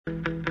Hi,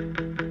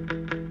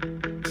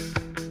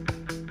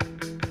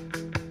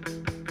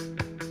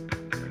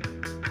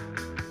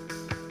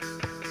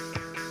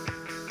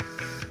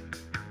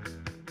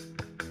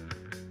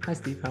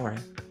 Steve. How are you?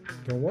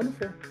 Doing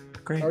wonderful. How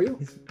are Great. you?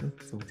 He's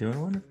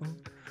doing wonderful.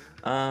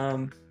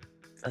 Um,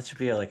 that should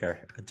be like our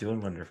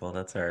doing wonderful.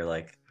 That's our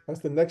like That's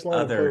the next line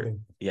of other,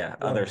 clothing. yeah,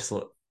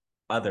 Wonderful.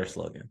 other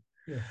slogan.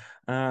 Yeah.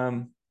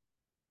 Um,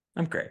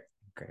 I'm great.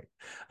 Great.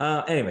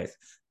 Anyways,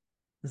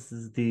 this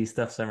is the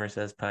Stuff Summer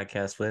Says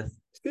podcast with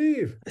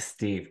Steve.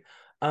 Steve.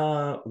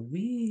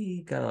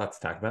 We got a lot to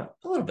talk about,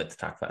 a little bit to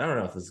talk about. I don't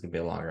know if this is gonna be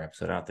a longer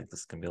episode. I don't think this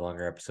is gonna be a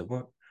longer episode.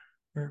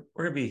 We're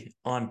gonna be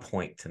on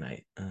point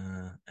tonight.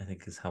 I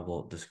think is how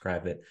we'll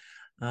describe it.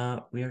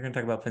 We are gonna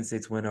talk about Penn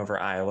State's win over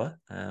Iowa.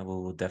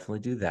 We'll definitely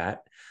do that.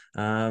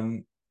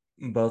 Um,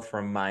 both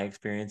from my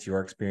experience,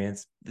 your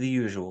experience, the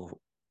usual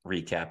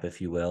recap,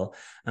 if you will,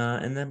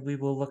 and then we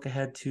will look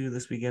ahead to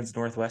this weekend's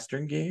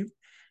Northwestern game,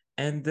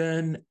 and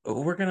then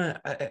we're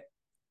gonna.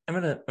 I'm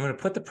gonna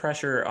put the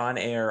pressure on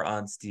air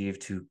on Steve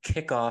to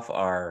kick off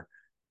our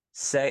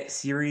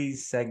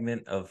series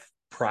segment of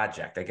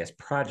project. I guess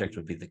project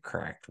would be the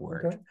correct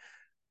word. Okay.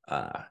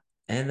 Uh,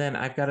 and then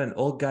I've got an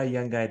old guy,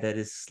 young guy that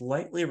is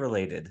slightly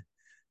related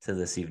to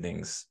this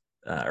evening's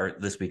or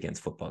this weekend's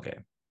football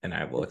game, and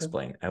I will Okay.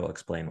 explain. I will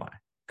explain why.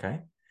 Okay,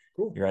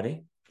 Cool. you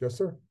ready? Yes,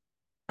 sir.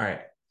 All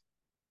right.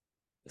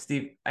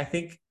 Steve, I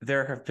think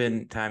there have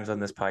been times on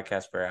this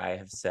podcast where I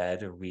have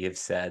said, or we have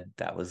said,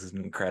 that was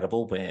an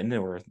incredible win,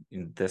 or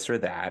this or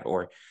that,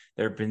 or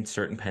there have been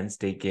certain Penn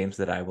State games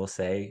that I will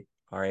say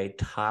are a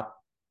top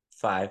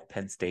five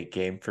Penn State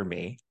game for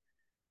me.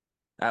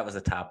 That was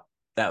a top.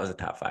 That was a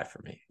top five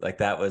for me. Like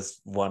that was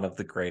one of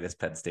the greatest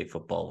Penn State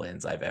football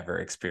wins I've ever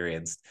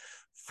experienced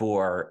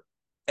for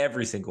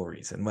every single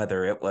reason,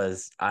 whether it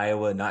was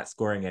Iowa not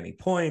scoring any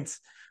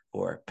points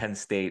or Penn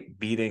State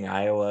beating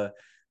Iowa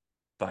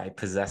by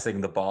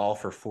possessing the ball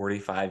for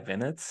 45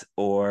 minutes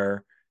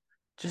or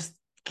just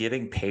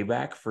getting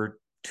payback for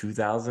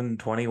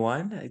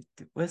 2021.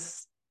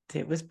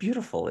 It was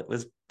beautiful. It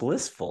was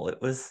blissful.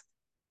 It was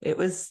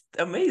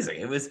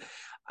amazing.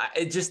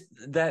 It just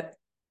that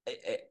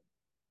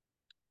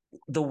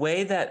the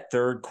way that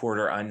third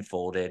quarter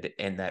unfolded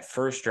and that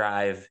first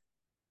drive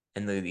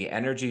and the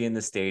energy in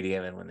the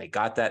stadium and when they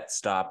got that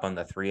stop on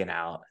the 3 and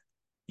out,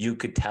 you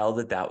could tell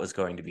that that was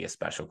going to be a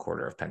special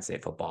quarter of Penn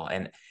State football.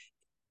 And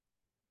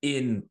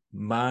in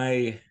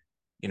my,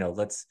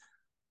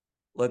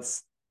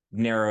 let's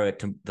narrow it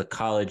to the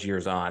college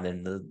years on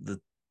and the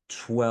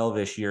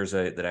 12-ish years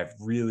that I've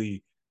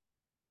really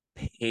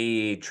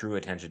paid true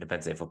attention to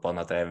Penn State football.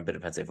 Not that I haven't been a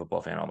Penn State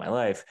football fan all my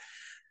life.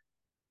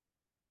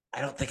 I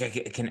don't think I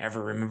can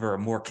ever remember a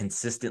more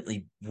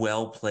consistently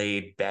well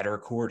played, better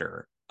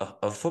quarter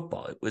of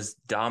football. It was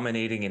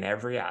dominating in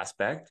every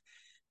aspect,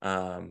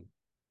 um,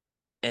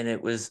 and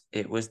it was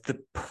the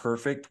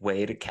perfect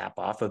way to cap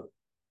off a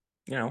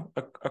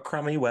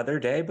crummy weather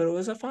day, but it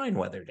was a fine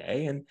weather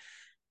day, and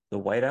the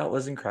whiteout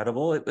was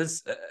incredible. It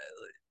was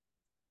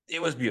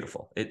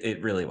beautiful.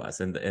 It really was,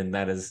 and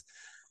that is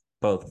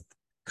both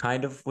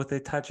kind of with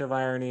a touch of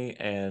irony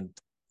and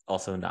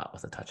also not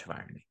with a touch of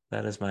irony.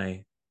 That is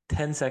my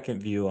 10-second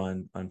view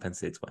on Penn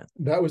State's win.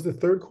 That was the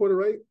third quarter,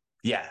 right?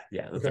 Yeah,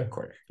 yeah, the third Okay.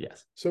 quarter.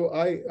 Yes. So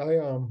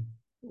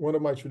one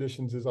of my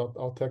traditions is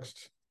I'll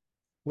text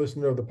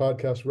listener of the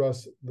podcast,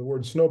 Russ, the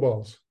word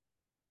snowballs.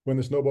 When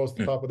the snowball's at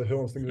the Mm. top of the hill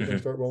and things are going to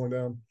Mm-hmm. start rolling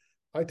down.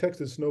 I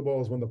texted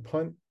snowballs when the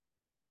punt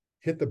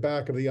hit the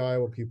back of the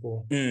Iowa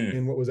people Mm.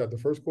 in what was that, the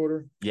first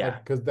quarter? Like, Yeah.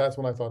 because that's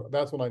when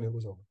I knew it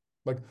was over.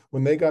 Like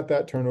when they got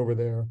that turnover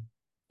there,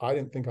 I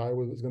didn't think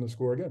Iowa was going to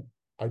score again.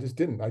 I just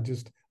didn't.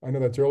 I know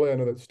that's early. I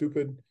know that's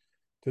stupid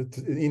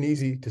and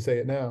easy to say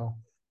it now,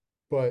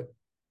 but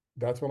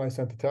that's when I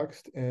sent the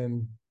text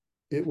and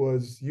it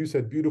was, you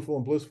said beautiful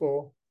and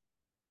blissful.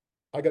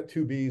 I got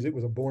two B's. It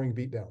was a boring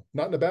beatdown,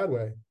 not in a bad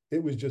way.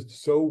 It was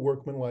just so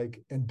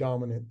workmanlike and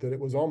dominant that it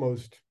was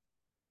almost,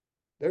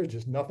 there's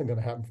just nothing going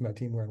to happen from that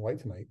team wearing white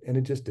tonight. And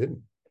it just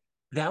didn't.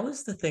 That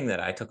was the thing that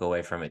I took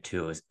away from it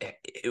too. Is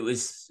it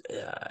was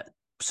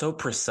so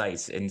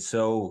precise and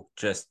so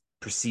just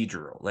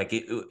procedural. Like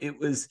it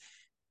was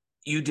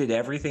you did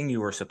everything you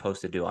were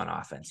supposed to do on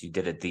offense. You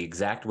did it the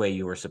exact way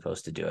you were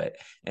supposed to do it.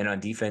 And on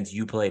defense,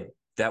 you played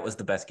that was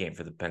the best game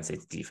for the Penn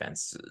State's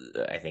defense,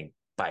 I think,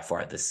 by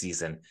far this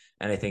season.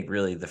 And I think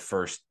really the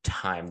first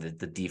time that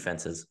the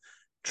defense has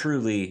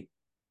truly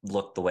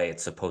looked the way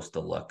it's supposed to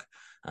look.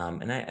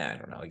 And I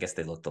don't know, I guess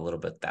they looked a little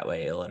bit that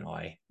way,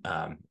 Illinois.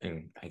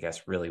 And I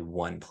guess really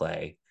one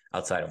play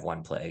outside of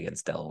one play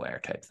against Delaware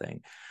type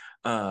thing.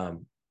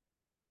 Um,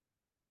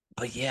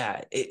 but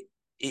yeah,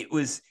 it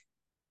was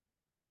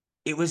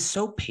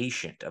so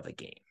patient of a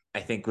game. I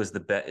think was the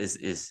bet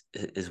is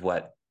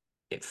what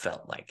it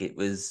felt like. It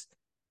was,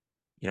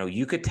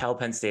 you could tell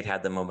Penn State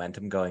had the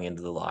momentum going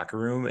into the locker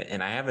room,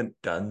 and I haven't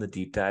done the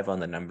deep dive on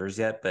the numbers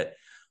yet, but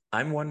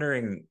I'm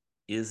wondering,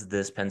 is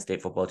this Penn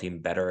State football team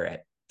better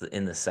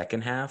in the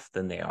second half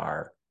than they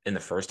are in the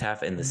first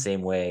half in the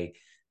same way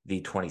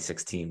the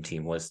 2016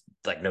 team was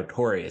like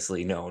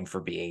notoriously known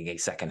for being a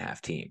second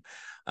half team.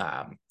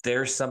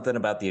 There's something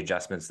about the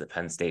adjustments that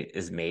Penn State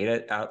is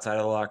made outside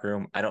of the locker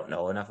room. I don't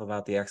know enough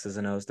about the X's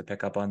and O's to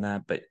pick up on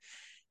that, but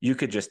you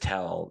could just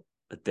tell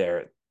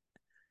that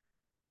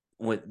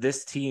with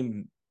this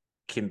team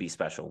can be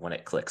special when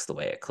it clicks the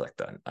way it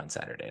clicked on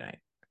Saturday night.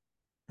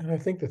 And I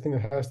think the thing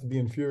that has to be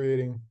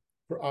infuriating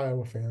for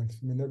Iowa fans,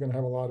 I mean, they're going to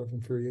have a lot of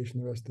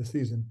infuriation the rest of the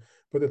season,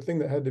 but the thing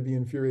that had to be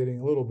infuriating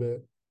a little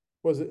bit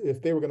was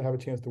if they were going to have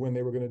a chance to win,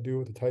 they were going to do it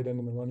with the tight end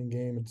in the running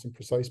game and some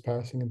precise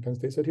passing. And Penn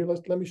State said, "Here,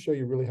 let me show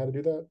you really how to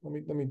do that.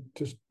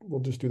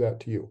 We'll just do that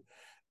to you."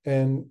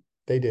 And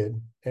they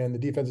did. And the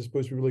defense is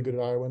supposed to be really good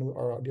at Iowa, and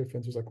our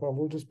defense was like, "Well,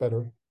 we're just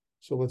better,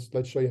 so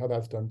let's show you how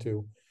that's done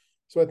too."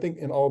 So I think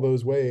in all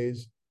those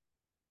ways,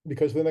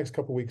 because for the next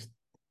couple of weeks,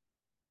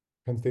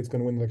 Penn State's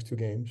going to win the next two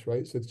games,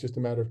 right? So it's just a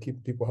matter of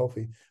keeping people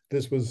healthy.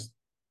 This was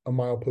a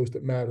milepost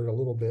that mattered a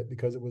little bit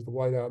because it was the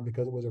whiteout and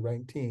because it was a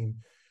ranked team,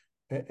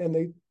 and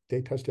they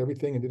touched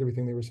everything and did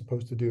everything they were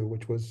supposed to do,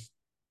 which was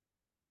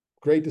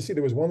great to see.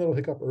 There was one little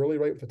hiccup early,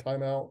 right, with the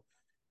timeout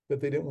that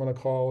they didn't want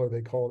to call, or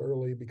they called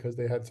early because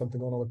they had something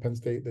going on with Penn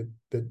State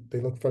that they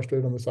looked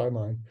frustrated on the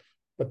sideline.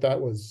 But that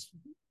was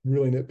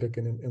really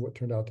nitpicking in what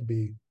turned out to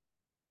be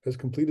as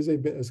complete as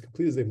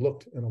they've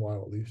looked in a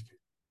while, at least.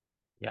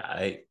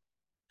 Yeah,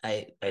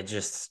 I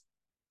just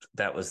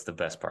that was the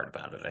best part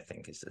about it. I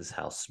think is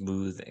how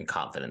smooth and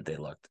confident they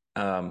looked.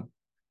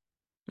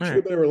 All Should right,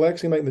 have been a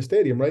relaxing night in the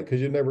stadium, right?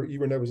 Because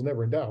was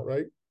never in doubt,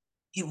 right?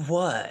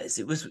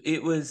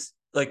 it was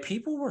like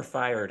people were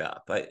fired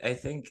up. I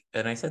think,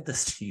 and I said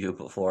this to you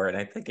before, and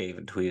I think I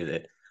even tweeted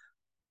it.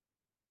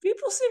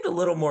 People seemed a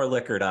little more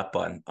liquored up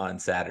on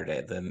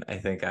Saturday than I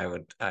think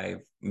I'm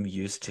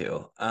used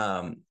to.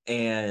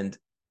 And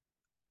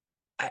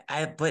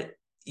but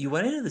you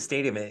went into the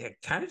stadium and it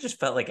kind of just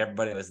felt like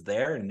everybody was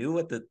there and knew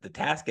what the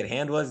task at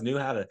hand was, knew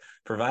how to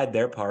provide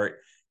their part.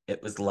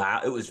 It was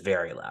loud. It was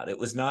very loud. It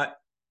was not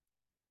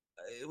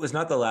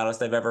the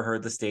loudest I've ever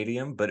heard the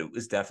stadium, but it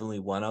was definitely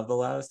one of the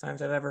loudest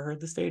times I've ever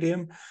heard the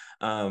stadium.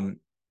 On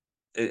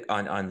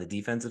the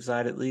defensive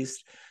side at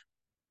least.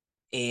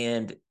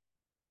 And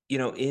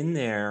in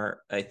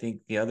there, I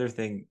think the other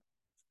thing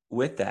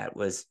with that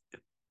was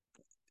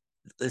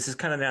this is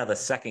kind of now the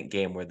second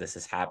game where this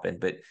has happened,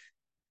 but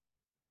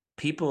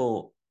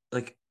people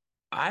like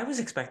I was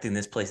expecting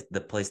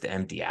the place to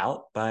empty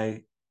out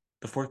by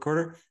the fourth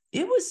quarter.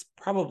 It was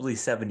probably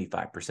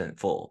 75%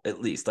 full, at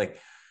least. Like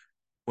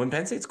when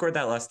Penn State scored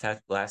that last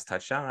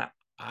touchdown,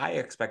 I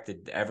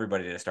expected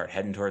everybody to start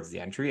heading towards the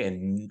entry,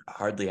 and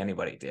hardly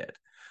anybody did.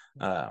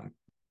 Um,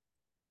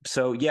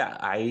 so yeah,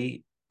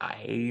 I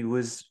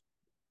was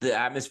the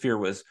atmosphere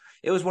was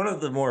it was one of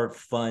the more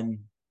fun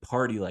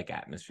party like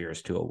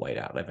atmospheres to a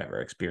whiteout I've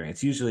ever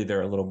experienced. Usually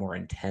they're a little more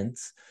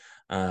intense.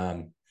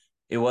 Um,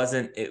 it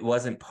wasn't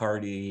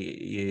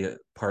party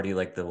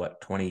like the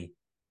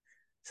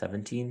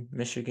 2017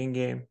 Michigan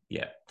game.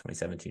 Yeah,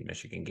 2017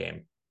 Michigan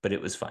game, but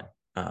it was fun.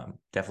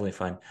 Definitely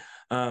fun.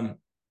 Um,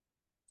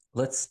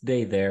 let's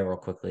stay there real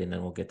quickly and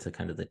then we'll get to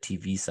kind of the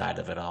TV side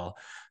of it all.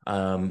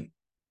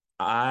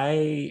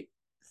 I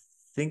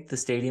think the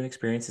stadium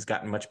experience has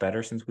gotten much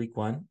better since week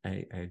one.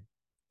 I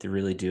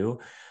really do.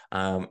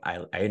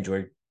 I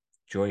enjoy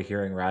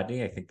hearing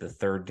Rodney. I think the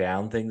third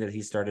down thing that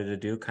he started to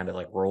do, kind of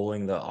like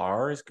rolling the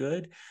R, is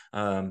good.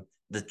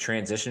 The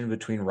transition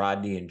between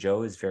Rodney and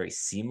Joe is very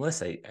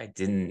seamless. I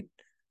didn't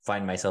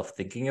find myself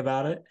thinking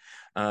about it.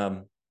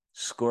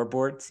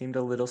 Scoreboard seemed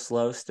a little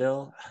slow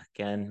still.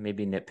 Again,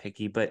 maybe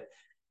nitpicky, but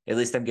at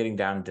least I'm getting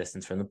down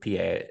distance from the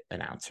PA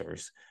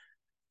announcers.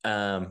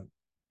 Um,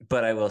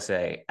 but I will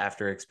say,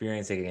 after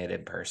experiencing it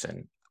in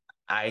person,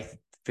 I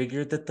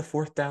figured that the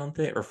fourth down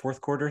thing or fourth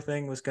quarter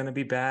thing was going to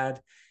be bad.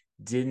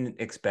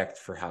 Didn't expect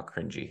for how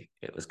cringy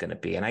it was going to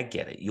be. And I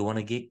get it. You want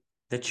to get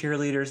the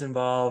cheerleaders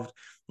involved,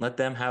 let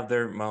them have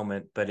their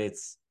moment, but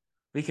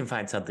we can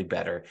find something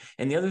better.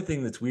 And the other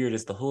thing that's weird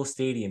is the whole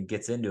stadium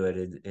gets into it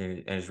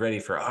and is ready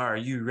for, are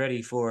you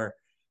ready for?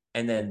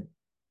 And then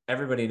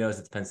everybody knows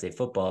it's Penn State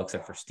football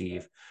except for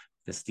Steve,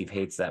 because Steve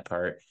hates that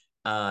part.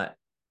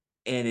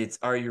 And it's,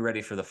 are you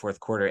ready for the fourth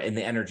quarter? And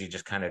the energy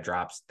just kind of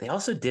drops. They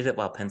also did it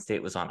while Penn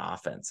State was on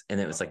offense, and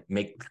it was like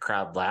make the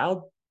crowd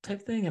loud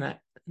type thing. And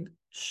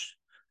shh,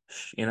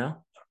 shh, you know.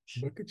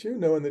 Look at you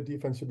knowing the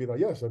defense should be like,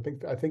 yes, I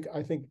think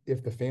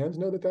if the fans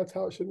know that that's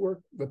how it should work,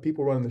 the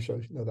people running the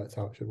show should know that's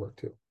how it should work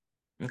too.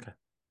 Okay,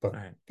 But all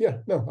right. yeah,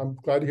 no, I'm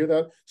glad to hear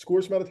that.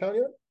 Scores from out of town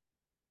yet?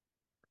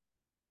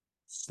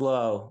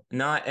 Slow,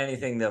 not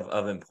anything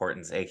of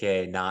importance,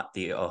 aka not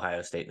the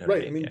Ohio State Notre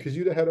Right. I Dame mean, game. because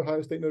you'd have had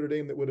Ohio State Notre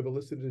Dame that would have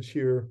elicited a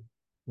cheer,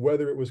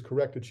 whether it was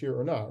correct to cheer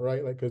or not,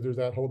 right? Like, because there's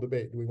that whole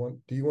debate. Do you want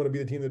to be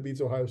the team that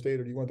beats Ohio State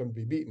or do you want them to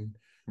be beaten?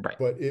 Right.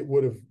 But it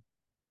would have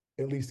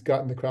at least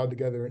gotten the crowd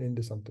together and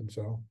into something.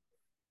 So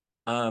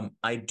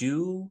I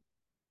do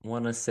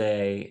want to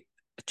say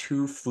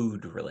two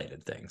food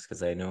related things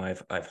because I know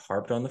I've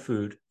harped on the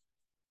food,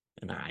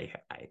 and I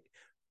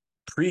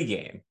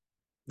pregame.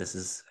 This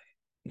is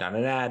not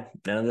an ad.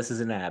 None of this is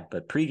an ad,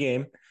 but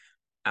pregame.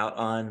 out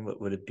on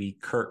what would it be,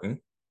 Curtin.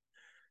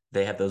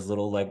 They have those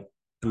little like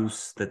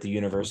booths that the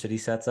university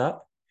sets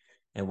up.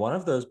 And one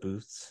of those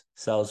booths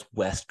sells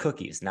West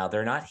cookies. Now,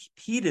 they're not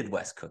heated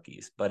West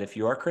cookies, but if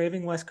you are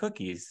craving West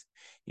cookies,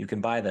 you can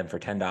buy them for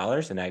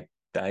 $10. And I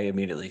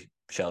immediately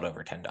shelled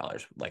over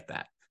 $10 like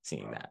that,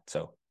 seeing that.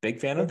 So big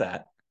fan of Okay.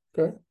 that.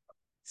 Okay.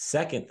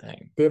 Second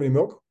thing, They have any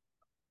milk?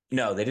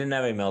 no, they didn't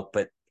have any milk,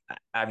 but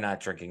I'm not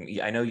drinking.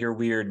 I know you're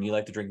weird and you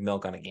like to drink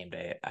milk on a game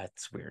day.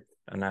 It's weird.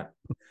 I'm not,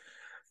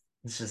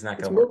 it's just not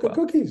It's going to work milk and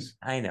well. cookies.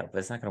 I know, but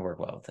it's not going to work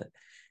well with it.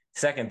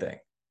 Second thing,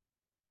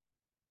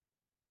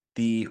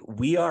 the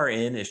We Are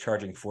In is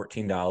charging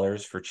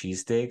 $14 for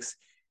cheesesteaks.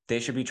 They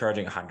should be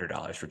charging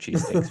 $100 for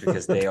cheesesteaks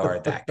because they are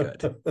that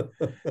good.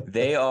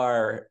 They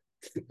are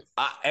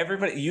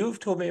everybody. You've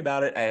told me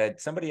about it. I had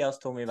somebody else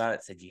told me about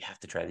it. Said you have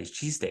to try these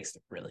cheesesteaks.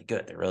 They're really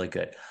good. They're really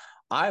good.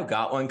 I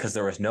got one because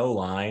there was no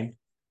line.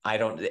 I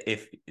don't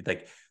if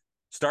like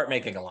start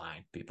making a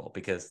line, people,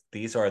 because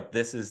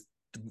this is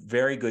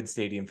very good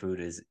stadium food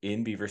is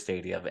in Beaver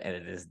Stadium, and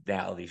it is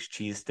now these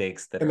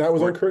cheesesteaks that And are that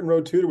was on for Curtin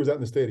Road too, or was that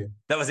in the stadium?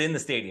 that was in the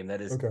stadium.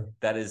 Okay.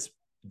 That is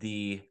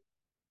the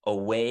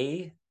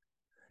away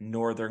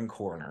northern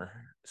corner,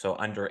 so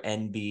under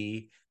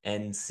NB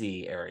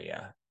NC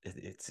area.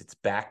 It's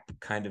back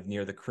kind of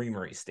near the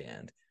creamery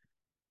stand.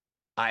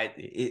 I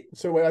it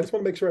So wait, I just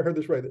want to make sure I heard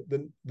this right.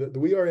 The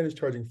We Are In is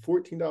charging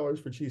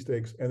 $14 for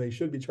cheesesteaks, and they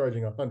should be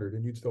charging 100,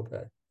 and you'd still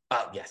pay.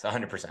 yes,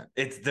 100%.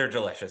 They're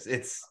delicious.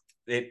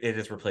 It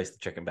has replaced the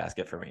chicken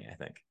basket for me, I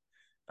think.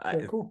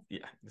 Okay, cool.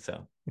 Yeah,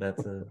 so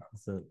that's a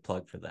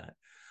plug for that.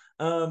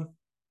 Um,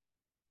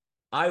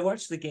 I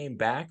watched the game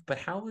back, but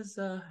how was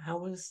the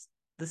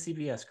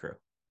CBS crew?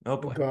 Oh Oh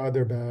boy, God,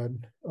 they're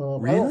bad.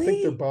 really? I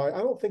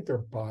don't think they're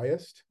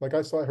biased. Like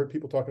I heard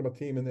people talking about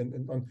the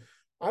team,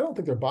 I don't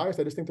think they're biased.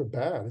 I just think they're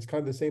bad. It's kind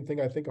of the same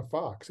thing I think of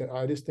Fox, and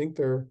I just think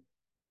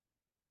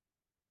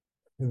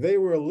they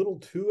were a little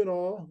too in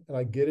awe. And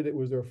I get it; it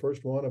was their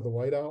first one of the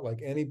whiteout.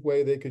 Like any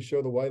way they could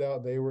show the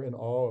whiteout, they were in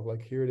awe of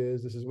like, here it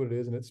is. This is what it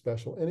is, and it's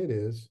special, and it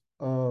is.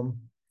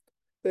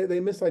 They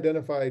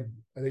misidentified.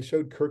 They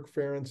showed Kirk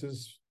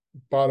Ferentz's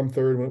bottom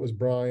third when it was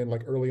Brian,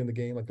 like early in the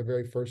game, like the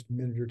very first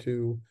minute or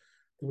two.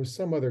 There was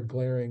some other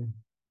glaring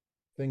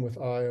thing with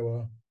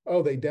Iowa.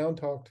 Oh, they down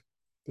talked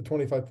the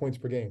 25 points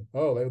per game.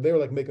 Oh, they were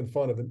like making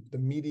fun of the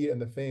media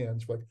and the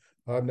fans. Like,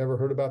 I've never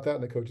heard about that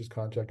in the coach's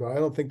contract. Well, I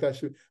don't think that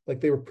should, like,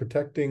 they were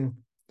protecting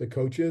the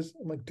coaches.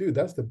 I'm like, dude,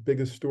 that's the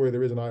biggest story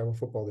there is in Iowa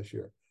football this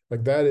year.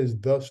 Like, that is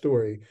the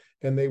story.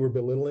 And they were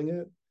belittling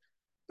it.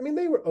 I mean,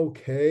 they were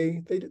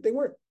okay. They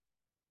weren't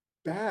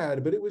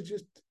bad, but it was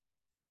just,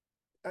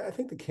 I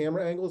think the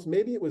camera angles,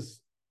 maybe it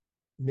was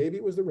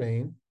the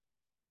rain,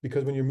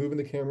 because when you're moving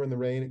the camera in the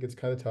rain, it gets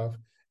kind of tough.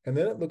 And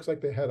then it looks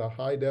like they had a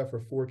high def or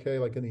 4K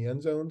like in the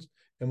end zones.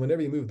 And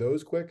whenever you move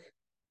those quick,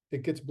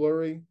 it gets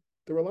blurry.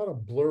 There were a lot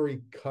of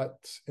blurry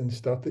cuts and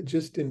stuff that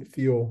just didn't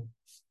feel,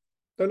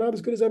 they're not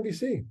as good as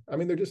NBC. I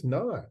mean, they're just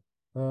not.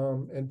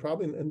 And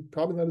probably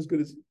not as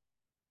good as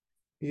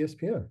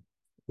ESPN,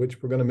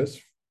 which we're going to miss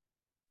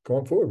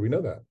going forward. We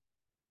know that.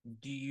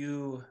 Do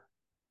you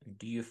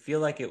do you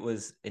feel like it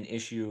was an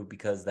issue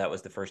because that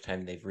was the first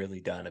time they've really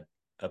done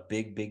a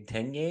big Big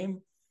Ten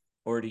game,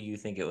 or do you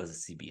think it was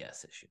a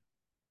CBS issue?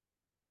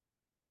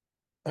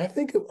 I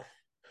think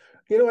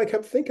I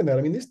kept thinking that.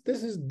 I mean,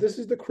 this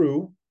is the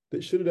crew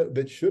that should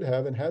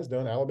have and has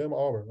done Alabama,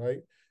 Auburn, right?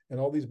 And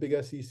all these big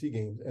SEC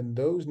games. And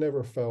those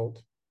never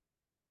felt,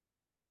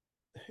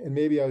 and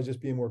maybe I was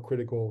just being more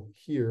critical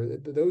here,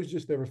 those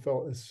just never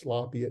felt as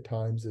sloppy at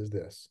times as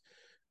this.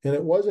 And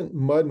it wasn't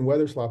mud and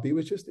weather sloppy. It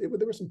was just there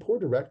was some poor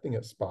directing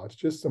at spots,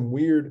 just some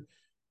weird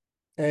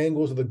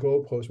angles of the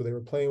goalpost where they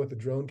were playing with the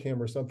drone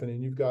camera or something,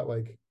 and you've got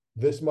like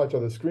this much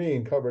of the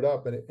screen covered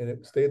up, and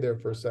it stayed there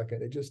for a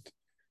second. It just,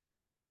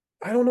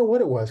 I don't know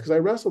what it was, because I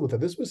wrestled with it.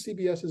 This was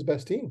CBS's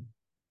best team.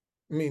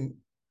 I mean,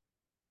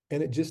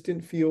 and it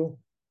didn't feel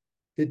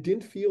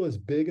as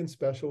big and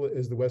special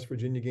as the West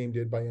Virginia game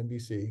did by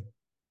NBC.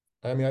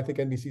 I mean, I think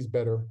NBC's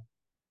better,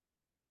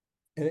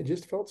 and it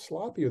just felt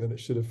sloppier than it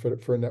should have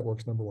for a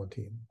network's number one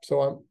team.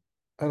 So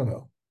I don't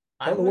know.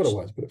 I I don't know what it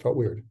watched was, but it felt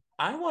weird.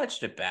 I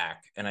watched it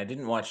back, and I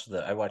watched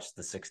the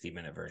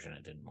 60-minute version.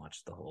 I didn't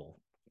watch the whole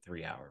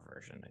 3 hour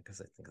version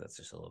because I think that's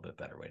just a little bit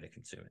better way to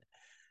consume it.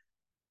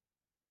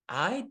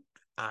 I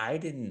I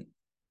didn't.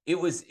 It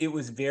was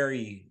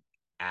very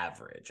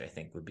average. I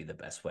think would be the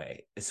best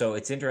way. So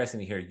it's interesting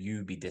to hear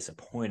you be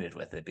disappointed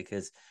with it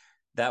because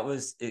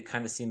it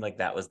kind of seemed like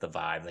that was the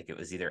vibe. Like it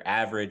was either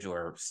average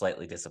or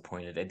slightly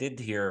disappointed. I did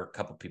hear a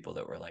couple people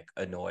that were like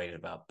annoyed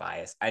about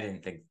bias. I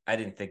didn't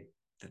think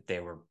that they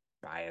were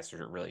biased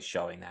or really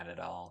showing that at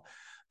all.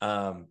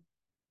 Um,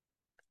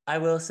 I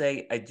will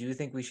say I do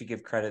think we should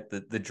give credit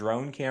the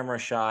drone camera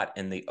shot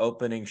and the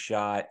opening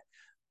shot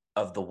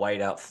of the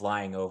whiteout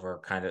flying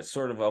over, kind of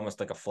sort of almost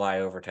like a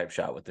flyover type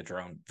shot with the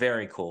drone.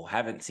 Very cool.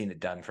 Haven't seen it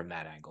done from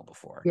that angle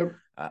before. Yep.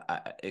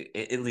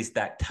 At least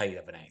that tight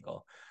of an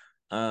angle.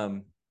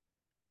 Um,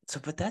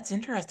 but that's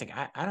interesting.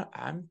 I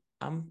don't.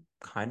 I'm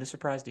kind of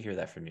surprised to hear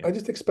that from I you.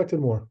 just expected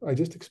more. I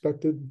just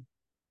expected.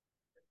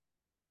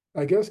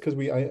 I guess because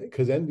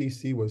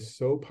NBC was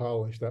so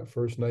polished that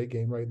first night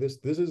game, right? This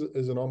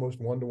is an almost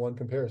 1-to-1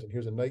 comparison.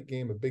 Here's a night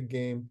game, a big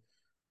game,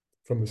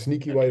 from the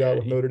sneaky whiteout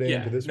with Notre Dame to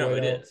Yeah, this no,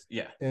 it whiteout, is.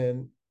 Yeah.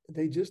 and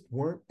they just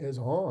weren't as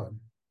on.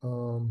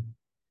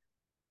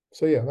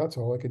 So yeah, that's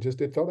all. Like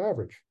it felt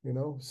average,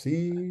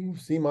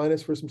 C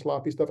minus for some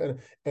sloppy stuff.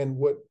 And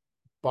what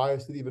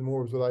biased it even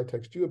more was what I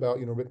text you about.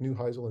 Rick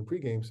Neuheisel in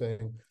pregame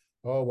saying,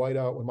 "Oh,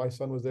 whiteout when my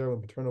son was there,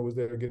 when Paterno was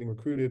there getting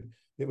recruited,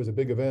 it was a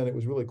big event. It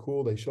was really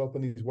cool. They show up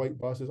in these white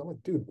buses." I'm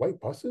like, dude, white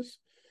buses?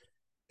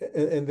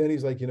 And then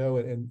he's like,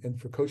 and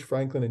for Coach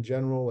Franklin in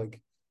general, like,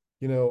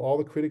 all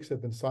the critics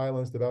have been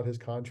silenced about his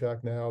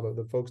contract now.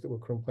 The folks that were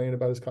complaining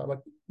about his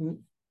contract, like,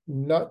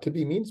 not to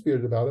be mean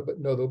spirited about it, but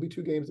no, there'll be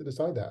 2 games that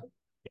decide that,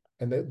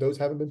 and those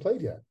haven't been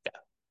played yet.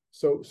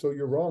 So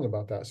you're wrong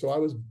about that. So I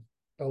was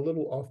a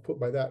little off put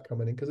by that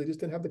coming in because they just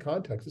didn't have the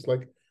context. It's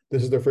like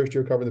this is their first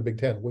year covering the Big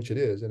Ten, which it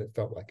is, and it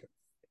felt like it.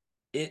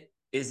 It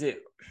is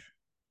it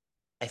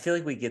I feel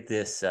like we get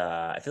this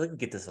I feel like we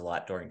get this a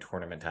lot during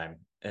tournament time.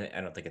 And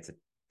I don't think it's a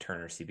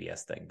Turner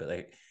CBS thing, but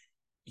like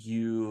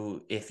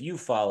if you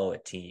follow a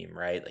team,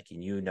 right? Like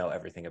you know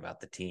everything about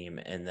the team,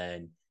 and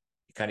then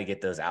you kind of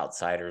get those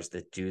outsiders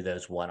that do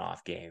those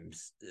one-off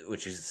games,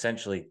 which is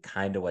essentially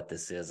kind of what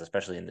this is,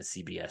 especially in the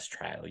CBS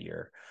trial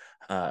year.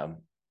 Um,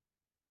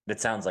 that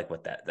sounds like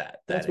what that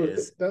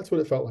is. That's what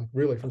it felt like,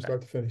 really, from Okay.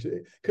 start to finish.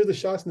 Because the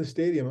shots in the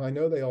stadium, I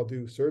know they all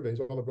do surveys.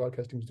 All the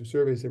broadcast teams do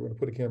surveys. They were going to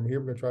put a camera here,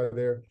 we're going to try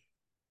there.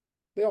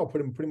 They all put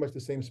them pretty much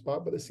the same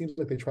spot, but it seems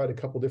like they tried a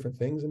couple different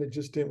things and it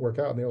just didn't work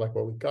out. And they're like,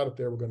 "Well, we got it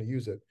there. We're going to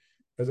use it,"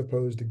 as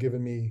opposed to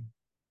giving me,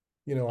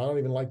 I don't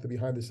even like the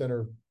behind the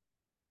center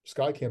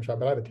sky cam shot,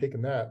 but I'd have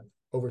taken that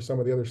over some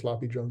of the other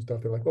sloppy drone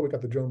stuff. They're like, "Well, we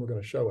got the drone. We're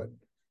going to show it."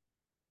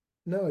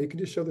 No, you can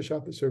just show the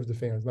shot that serves the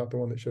fans, not the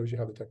one that shows you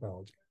how the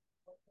technology.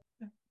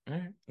 All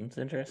right. It's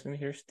interesting to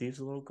hear Steve's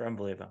a little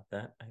grumbly about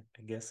that. I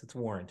guess it's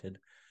warranted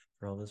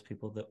for all those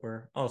people that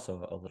were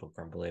also a little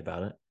grumbly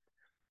about it.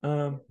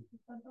 Um,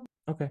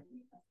 okay.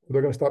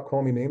 They're going to stop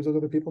calling me names of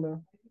other people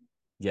now.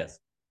 Yes.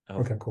 Okay,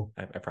 Hopefully. cool.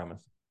 I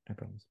promise. I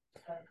promise.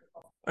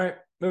 All right,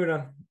 moving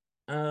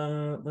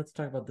on. Let's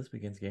talk about this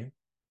weekend's game.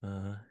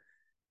 Uh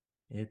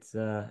it's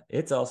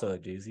also a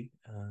doozy,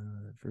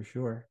 for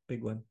sure.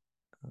 Big one.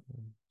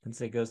 Penn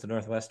State goes to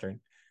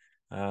Northwestern.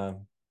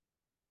 Um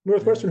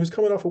Northwestern, who's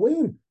coming off a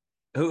win,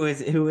 who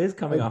is a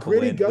coming off a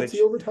gritty, win, gutsy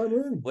overtime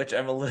win. which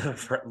I'm a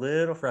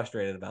little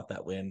frustrated about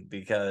that win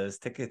because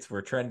tickets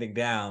were trending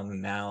down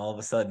and now all of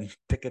a sudden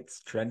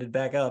tickets trended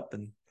back up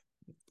and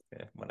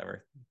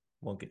whatever.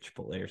 Won't get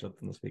Chipotle or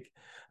something this week.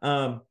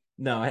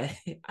 No, I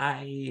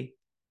I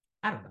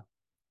don't know.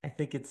 I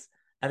think it's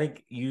I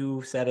think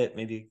you said it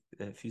maybe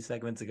a few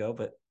segments ago,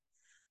 but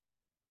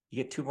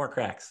you get 2 more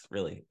cracks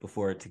really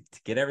before to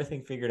get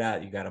everything figured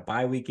out. You got a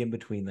bye week in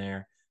between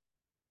there.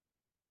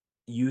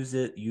 Use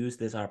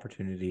this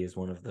opportunity as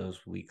one of those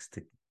weeks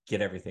to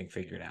get everything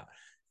figured out.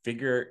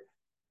 Figure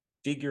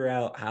figure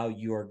out how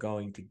you are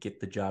going to get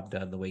the job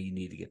done the way you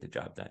need to get the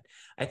job done.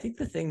 I think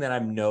the thing that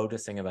I'm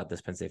noticing about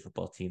this Penn State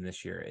football team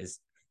this year is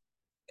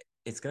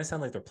it's going to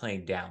sound like they're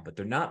playing down, but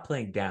they're not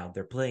playing down.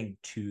 They're playing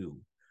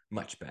too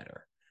much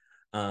better.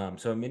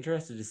 So I'm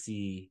interested to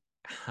see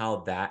how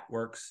that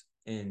works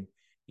in,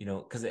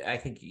 because I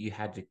think you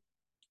had to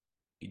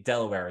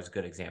Delaware is a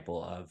good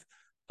example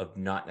of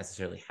not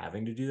necessarily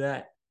having to do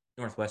that.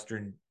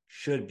 Northwestern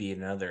should be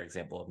another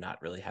example of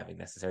not really having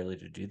necessarily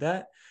to do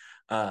that.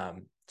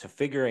 So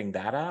figuring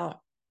that out,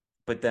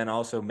 but then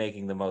also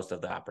making the most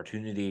of the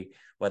opportunity,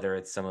 whether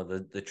it's some of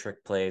the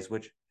trick plays,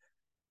 which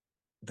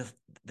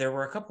there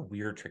were a couple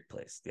weird trick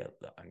plays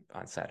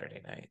on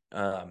Saturday night.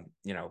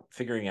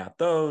 Figuring out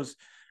those.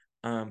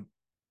 Um,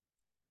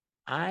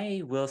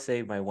 I will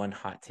say my one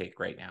hot take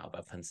right now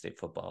about Penn State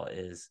football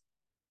is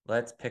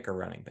let's pick a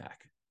running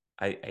back.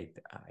 I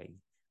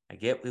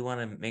get we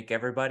want to make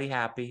everybody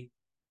happy,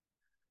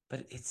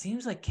 but it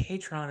seems like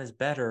Katron is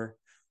better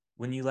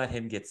when you let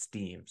him get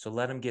steam. So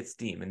let him get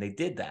steam, and they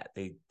did that.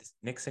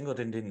 Nick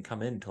Singleton didn't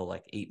come in until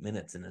like 8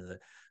 minutes into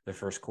the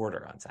first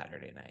quarter on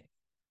Saturday night.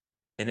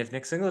 And if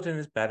Nick Singleton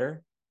is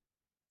better,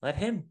 let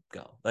him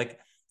go. Like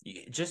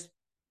just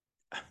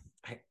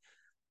I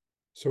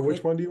So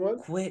which one do you want?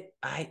 quit.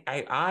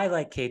 I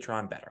like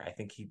Katron better.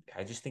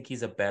 I just think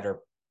he's a better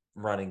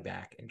running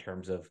back in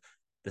terms of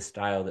the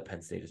style that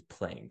Penn State is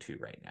playing to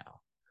right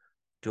now.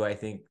 Do I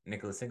think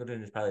Nicholas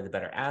Singleton is probably the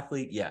better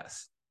athlete?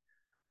 Yes.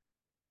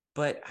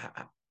 But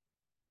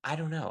I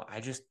don't know. I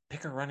just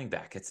pick a running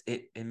back.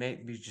 It may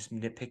be just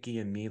nitpicky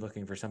and me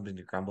looking for something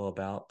to grumble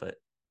about, but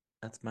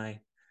that's my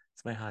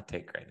hot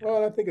take right now.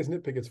 Well, I think as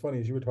nitpick, it's funny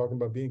as you were talking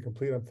about being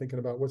complete. I'm thinking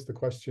about what's the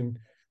question,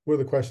 what are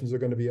the questions that are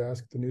going to be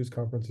asked at the news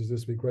conferences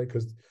this week, right?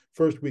 Because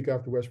first week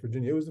after West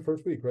Virginia, it was the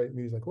first week, right? And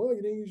he's like, "Well,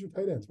 you didn't use your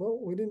tight ends." Well,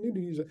 we didn't need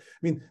to use it. I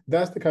mean,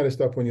 that's the kind of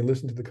stuff when you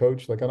listen to the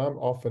coach. Like, and I'm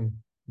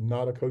often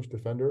not a coach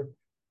defender,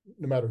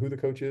 no matter who the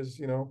coach is.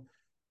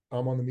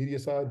 I'm on the media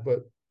side, but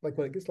like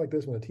when it gets like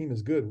this, when a team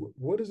is good,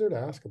 what is there to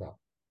ask about?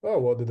 Oh,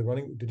 well, did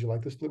you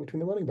like the split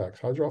between the running backs?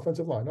 How's your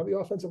offensive line? Now the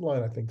offensive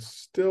line, I think,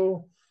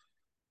 still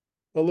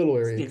a little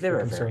area Steve, they for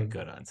were very concern.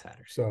 good on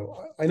Saturday.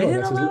 So I They know,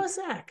 didn't allow a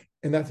sack.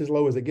 and that's as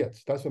low as it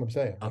gets. That's what I'm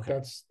saying. Like Okay.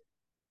 that's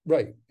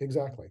right,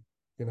 exactly.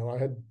 You know, I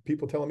had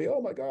people telling me,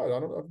 "Oh my God, I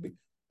don't know,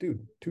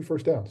 dude, 2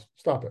 first downs,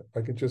 stop it."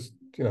 Like it just,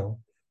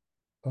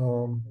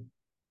 um,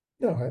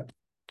 no,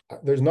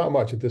 there's not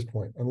much at this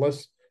point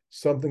unless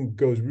something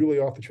goes really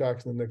off the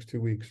tracks in the next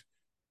 2 weeks.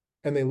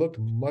 And they looked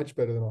much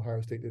better than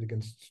Ohio State did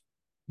against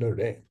Notre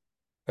Dame.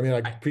 I mean, I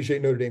I,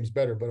 appreciate Notre Dame's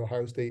better, but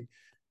Ohio State's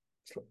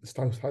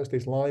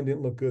line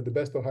didn't look good. The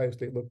best Ohio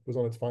State looked was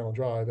on its final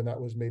drive, and that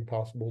was made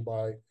possible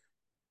by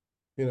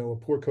a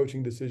poor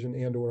coaching decision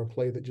and or a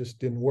play that just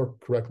didn't work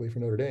correctly for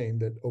Notre Dame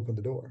that opened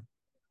the door.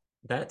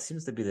 that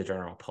seems to be the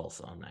general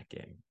pulse on that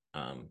game.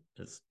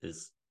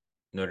 Is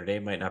Notre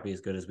Dame might not be as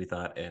good as we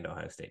thought, and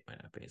Ohio State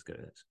might not be as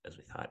good as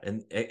we thought.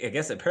 And I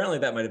guess apparently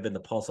that might have been the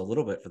pulse a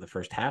little bit for the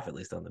first half, at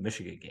least on the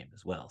Michigan game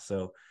as well.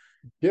 So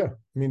Yeah,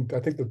 I mean, I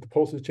think that the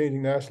pulse is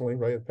changing nationally,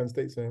 right? Penn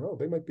State saying, "Oh,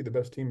 they might be the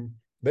best team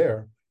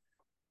there,"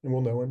 and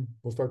we'll know, and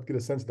we'll start to get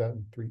a sense of that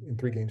in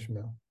three games from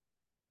now.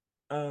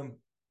 um,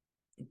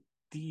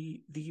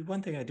 the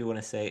one thing I do want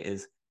to say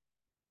is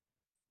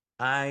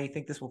I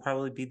think this will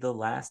probably be the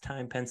last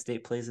time Penn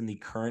State plays in the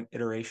current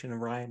iteration of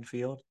Ryan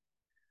Field.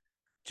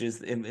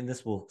 Just and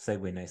this will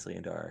segue nicely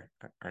into our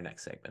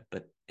next segment,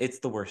 but it's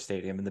the worst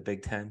stadium in the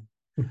Big Ten.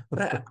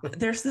 But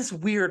there's this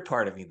weird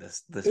part of me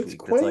this It's week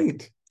that's like,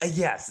 quaint.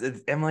 yes,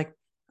 I'm like,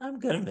 I'm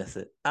gonna miss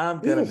it. I'm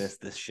gonna Yes, miss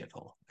this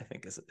shithole. I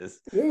think is the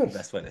yes,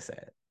 best way to say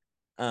it.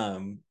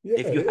 yeah.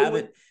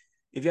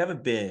 If you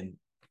haven't been,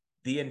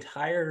 the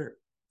entire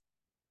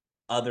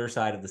other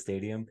side of the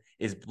stadium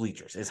is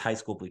bleachers, is high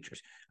school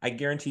bleachers. I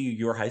guarantee you,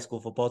 your high school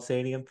football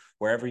stadium,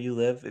 wherever you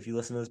live, if you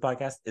listen to this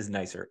podcast, is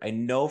nicer. I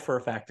know for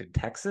a fact in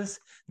Texas,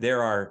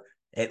 there are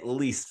at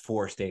least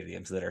 4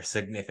 stadiums that are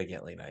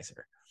significantly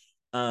nicer.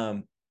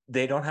 Um,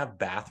 they don't have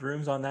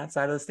bathrooms on that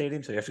side of the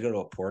stadium, so you have to go to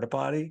a porta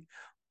potty.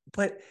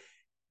 But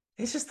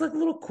it's just like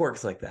little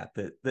quirks like that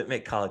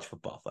make college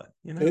football fun,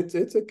 you know? It's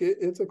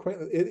a quaint.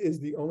 It is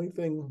the only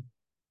thing.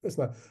 It's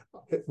not.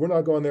 We're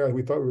not going there.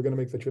 We thought we were going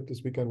to make the trip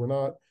this weekend. We're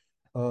not.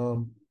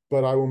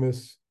 But I will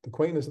miss the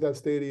quaintness of that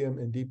stadium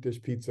and deep dish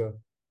pizza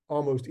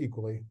almost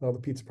equally. Well, the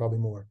pizza probably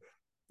more.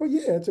 But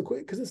yeah, it's a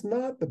quick because it's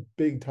not the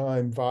big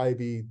time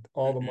vibey,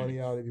 all the Mm-mm. money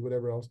out of you,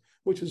 whatever else,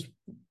 which is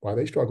why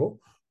they struggle.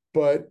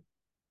 But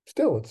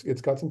still,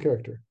 it's got some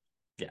character.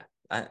 Yeah.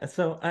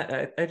 So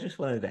I just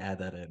wanted to add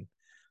that in.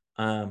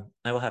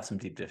 I will have some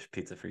deep dish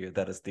pizza for you.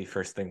 That is the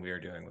first thing we are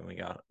doing when we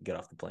get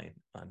off the plane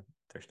on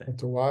Thursday.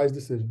 It's a wise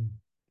decision.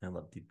 I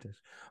love deep dish.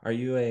 Do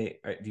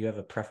you have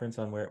a preference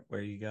on where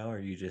you go, or are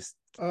you just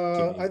giving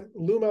you?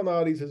 Lou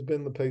Malnati's has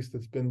been the place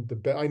that's been the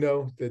best. I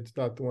know it's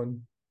not the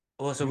one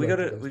Well, so you we like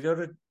go the to we best, go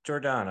to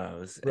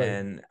Giordano's, right?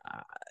 and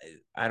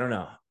I don't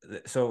know.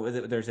 So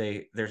there's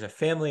a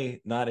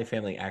family, not a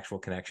family actual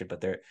connection,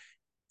 but there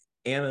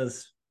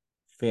Anna's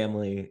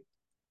family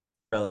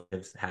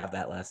relatives have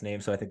that last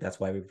name, so I think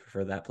that's why we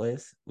prefer that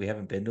place. We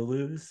haven't been to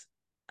Lou's.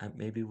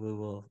 Maybe we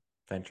will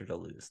venture to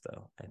Lou's,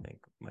 though. I think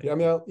Yeah, I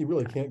might mean, be you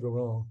really time. can't go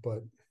wrong,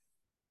 but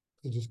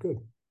it's just good.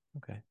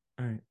 Okay.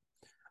 All right.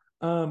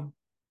 Um.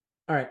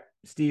 All right,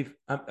 Steve.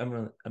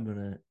 I'm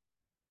gonna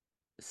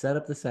set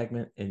up the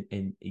segment,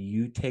 and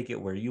you take it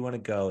where you want to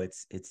go.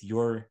 It's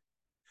your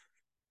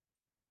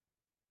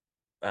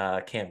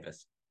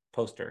canvas,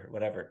 poster,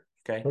 whatever.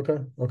 Okay. Okay,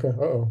 okay.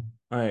 Uh-oh.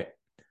 All right.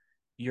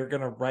 You're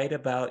gonna write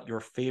about your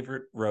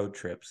favorite road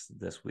trips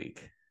this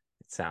week.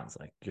 It sounds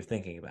like you're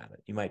thinking about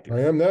it. You might be I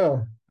right. am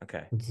now.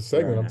 Okay. It's a You are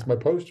segment. It's now. my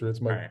poster. It's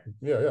All my, right.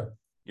 yeah, yeah,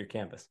 Your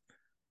canvas.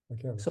 my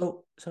canvas.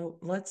 So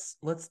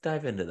let's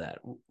dive into that.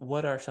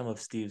 What are some of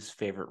Steve's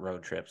favorite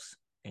road trips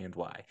and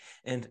why?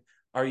 And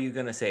are you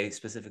going to say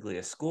specifically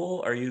a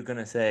school? Are you going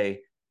to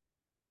say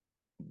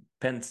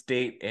Penn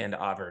State and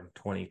Auburn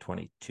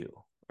 2022?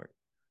 Or,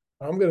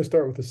 I'm going to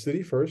start with the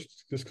city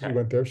first, just because we okay.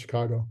 went there,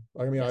 Chicago.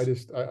 I mean,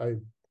 Yes.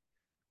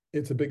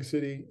 it's a big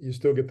city. You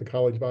still get the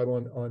college vibe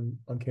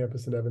on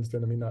campus in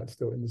Evanston. I mean, not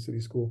still in the city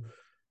school.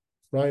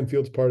 Ryan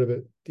Field's part of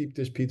it. Deep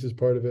Dish Pizza is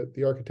part of it.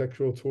 The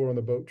architectural tour on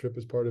the boat trip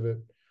is part of it.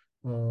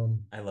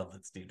 I love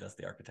that Steve does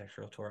the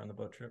architectural tour on the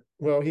boat trip.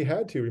 Well, he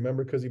had to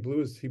remember because he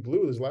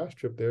blew his last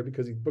trip there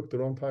because he booked the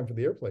wrong time for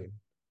the airplane.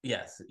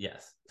 Yes,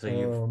 yes. So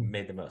you've Um,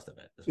 made the most of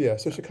it, is what yeah, it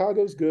so sounds like.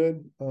 Chicago's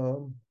good.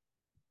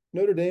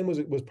 Notre Dame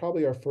was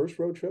probably our first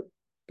road trip,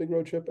 big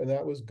road trip, and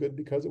that was good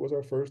because it was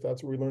our first.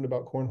 That's where we learned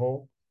about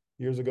cornhole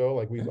years ago.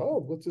 Like Yeah.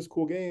 what's this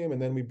cool game?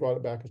 And then we brought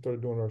it back and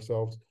started doing it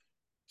ourselves.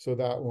 So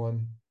that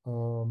one.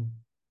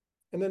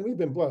 And then we've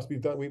been blessed. We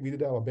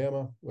did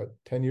Alabama, what,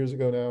 10 years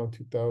ago now,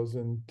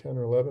 2010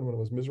 or 11, when it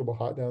was miserable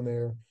hot down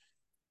there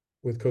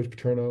with Coach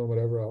Paterno and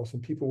whatever else.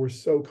 And people were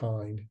so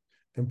kind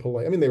and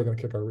polite. I mean, they were going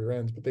to kick our rear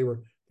ends, but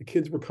the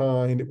kids were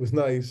kind. It was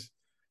nice.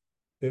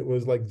 It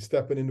was like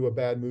stepping into a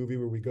bad movie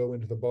where we go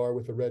into the bar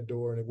with the red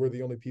door and we're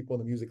the only people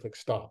and the music like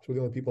stops. We're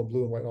the only people in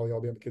blue and white. And all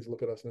the other kids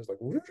look at us and it's like,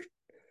 whoosh.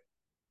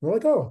 We're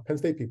like, oh, Penn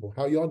State people,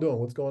 how y'all doing?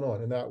 What's going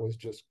on? And that was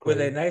just Were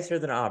they great. nicer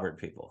than Auburn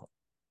people?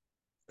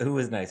 Who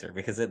was nicer?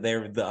 Because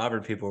they're the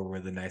Auburn people were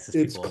the nicest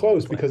It's people on the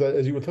close because planet.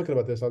 as you were talking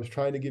about this, I was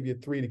trying to give you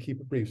three to keep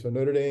it brief. So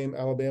Notre Dame,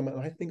 Alabama,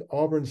 and I think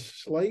Auburn's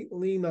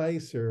slightly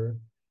nicer.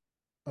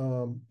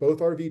 Both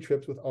RV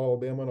trips with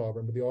Alabama and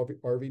Auburn, but the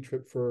RV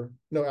trip for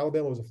no,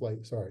 Alabama was a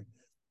flight. Sorry,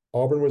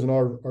 Auburn was an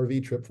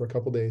RV trip for a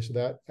couple days, so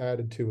that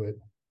added to it.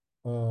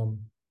 Um,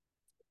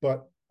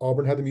 but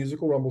Auburn had the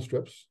musical rumble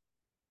strips,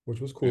 which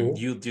was cool.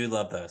 You do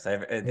love those. I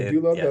do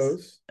love Yes.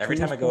 those.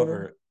 Tumor's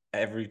Corner.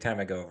 Every time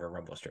I go over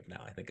Rumble Strip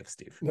now, I think of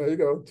Steve. There you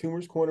go.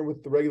 Tumor's Corner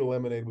with the regular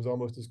lemonade was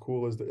almost as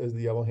cool as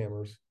the Yellow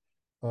Hammers.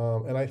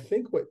 And I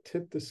think what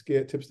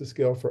tips the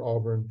scale for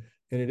Auburn,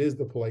 and it is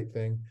the polite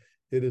thing.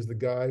 It is the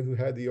guy who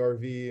had the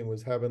RV and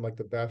was having like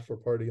the bachelor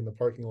party in the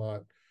parking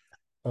lot.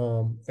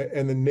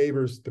 And the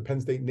neighbors, the Penn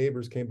State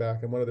neighbors came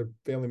back, and one of their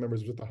family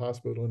members was at the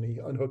hospital, and he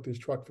unhooked his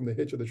truck from the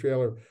hitch of the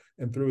trailer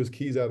and threw his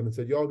keys at him and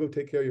said, "Y'all go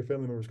take care of your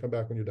family members. Come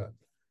back when you're done."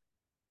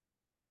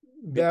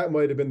 Good, That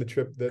might have been the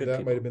trip good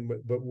that might have people.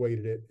 been what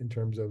weighted it in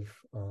terms of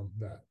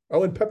that.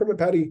 Oh, and peppermint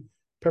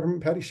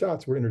patty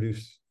shots were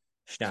introduced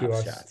to Schnapps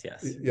us, shots,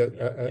 yes. yeah,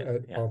 Yeah, yeah,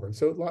 at yeah. Auburn.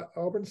 So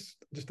Auburn's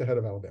just ahead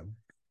of Alabama.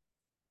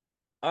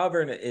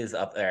 Auburn is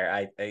up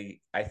there.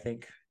 I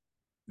think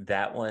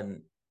that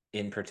one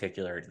in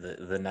particular,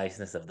 the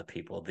niceness of the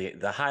people,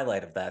 the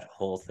highlight of that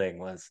whole thing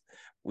was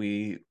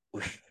we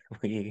we,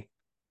 we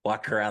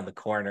walk around the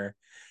corner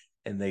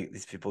and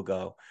these people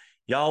go,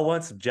 "Y'all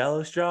want some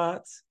Jello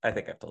shots?" I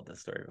think I've told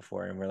this story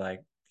before, and we're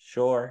like,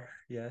 "Sure,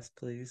 yes,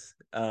 please."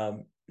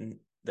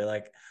 They're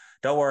like,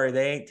 "Don't worry,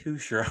 they ain't too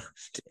strong.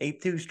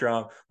 Ain't too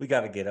strong. We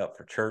got to get up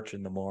for church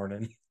in the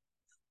morning."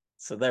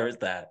 So there was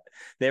that.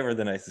 They were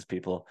the nicest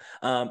people.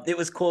 It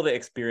was cool to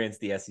experience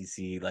the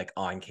SEC like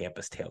on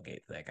campus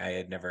tailgate thing. I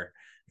had never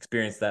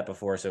experienced that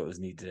before, so it was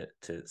neat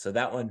to. So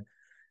that one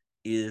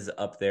is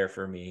up there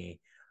for me.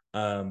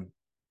 Um,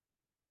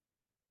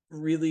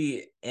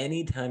 Really,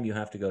 anytime you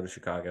have to go to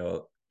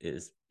Chicago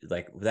is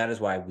like that is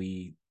why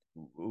we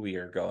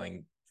are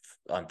going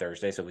on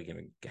Thursday so we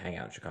can hang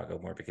out in Chicago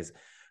more because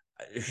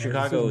Wise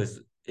Chicago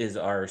decision. is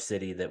our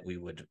city that we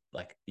would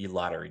like a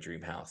lottery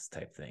dream house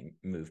type thing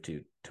move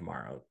to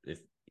tomorrow if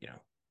you know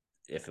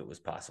if it was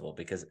possible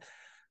because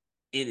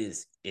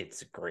it's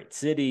a great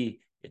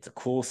city, it's a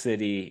cool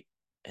city,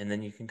 and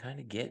then you can kind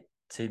of get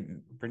to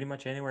pretty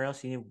much anywhere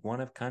else you want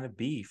to kind of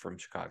be from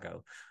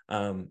Chicago.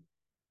 Um,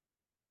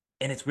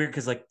 and it's weird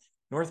because like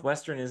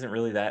Northwestern isn't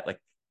really that like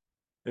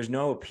there's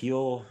no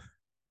appeal.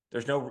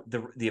 There's no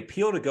the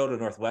appeal to go to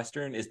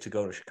Northwestern is to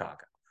go to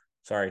Chicago.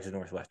 Sorry to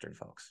Northwestern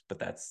folks, but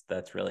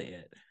that's really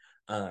it.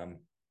 Um,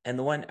 and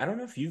the one I don't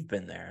know if you've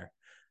been there.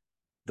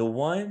 The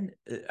one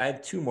I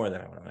have two more that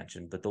I want to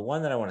mention, but the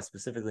one that I want to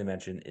specifically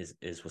mention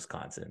is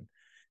Wisconsin.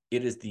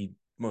 It is the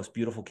most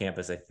beautiful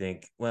campus, I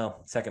think.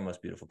 Well, second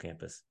most beautiful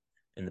campus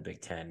in the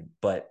Big Ten,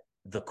 but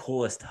the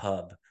coolest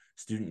hub,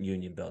 Student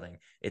Union Building.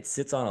 It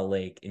sits on a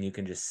lake, and you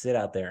can just sit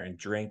out there and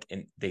drink.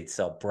 And they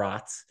sell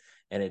brats,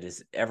 and it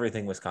is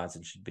everything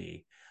Wisconsin should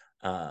be.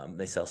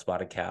 They sell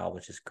spotted cow,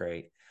 which is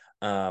great.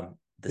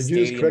 The Did you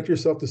just correct stadium,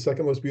 yourself to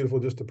second most beautiful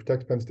just to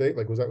protect Penn State?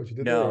 Like, was that what you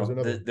did there, or was no,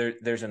 there another one?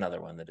 there's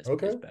another one that is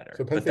Okay, so better,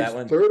 Penn but that State's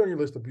one, third on your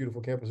list of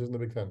beautiful campuses in the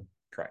Big Ten.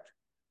 correct,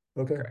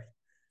 Okay, correct.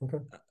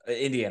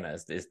 okay, Indiana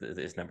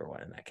is number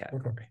one in that okay,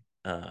 category.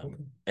 okay.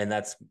 And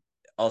that's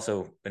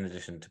also in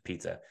addition to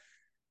pizza,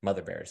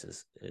 Mother Bears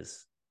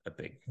is a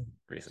big So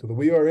reason. the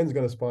We Are In is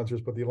going to sponsor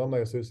us, but the Alumni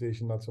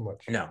Association not so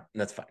much. No,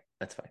 that's fine.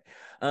 That's fine.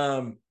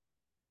 Um,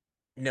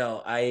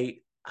 no, I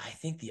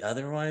think the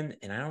other one,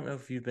 and I don't know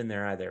if you've been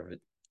there either, but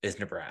is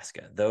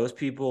Nebraska. Those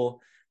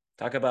people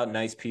talk about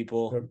nice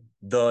people, Yep.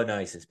 the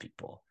nicest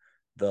people.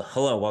 The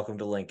hello, welcome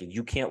to Lincoln.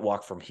 You can't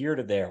walk from here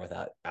to there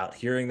without out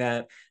hearing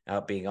that,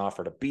 out being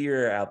offered a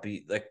beer, out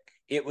be like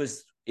it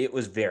was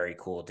very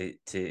cool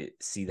to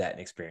see that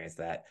and experience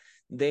that.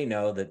 They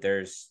know that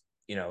there's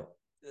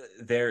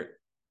they're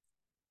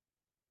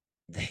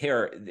they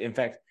are in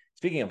fact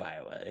speaking of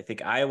Iowa, I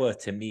think Iowa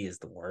to me is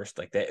the worst.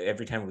 Like that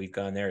every time we've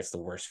gone there, it's the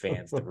worst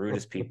fans, the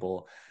rudest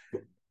people.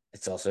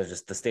 It's also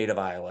just the state of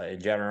Iowa in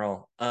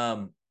general.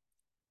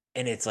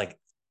 And it's like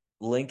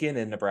Lincoln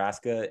and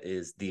Nebraska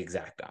is the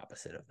exact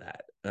opposite of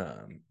that.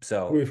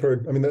 So We've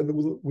heard. I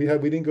mean,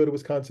 we didn't go to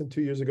Wisconsin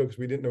 2 years ago because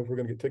we didn't know if we are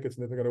going to get tickets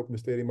and if they're going to open the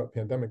stadium up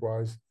pandemic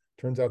wise.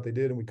 Turns out they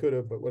did, and we could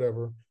have, but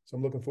whatever. So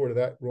I'm looking forward to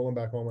that rolling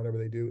back home whenever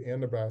they do,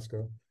 and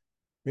Nebraska.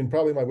 I mean,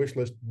 probably my wish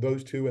list,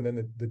 those two, and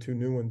then the two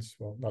new ones.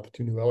 Well, not the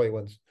two new LA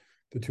ones,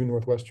 the two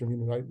Northwestern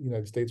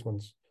United States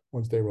ones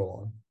once they roll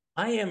on.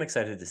 I am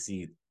excited to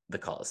see the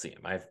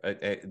Coliseum.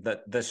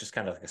 That's just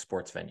kind of like a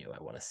sports venue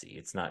I want to see.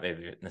 It's not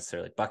maybe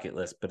necessarily bucket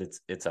list, but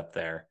it's up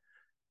there.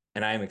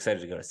 And I am excited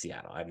to go to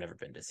Seattle. I've never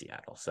been to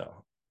Seattle,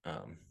 so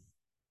um,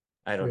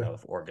 I don't Yeah, know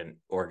if Oregon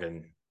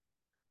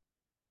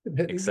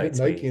hit excites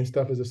Nike and me.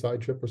 stuff as a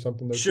side trip or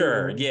something though too.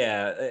 Sure,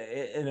 yeah,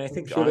 and I I'm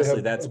think sure they honestly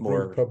have that's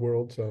approved Pub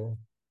World, so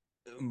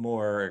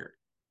more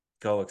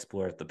go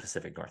explore the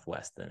Pacific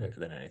Northwest right.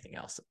 than anything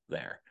else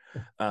there.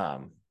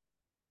 Um,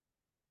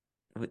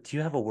 do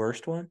you have a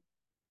worst one?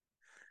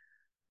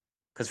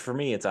 Because for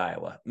me, it's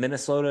Iowa.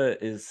 Minnesota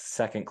is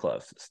second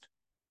closest.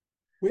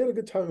 We had a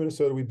good time in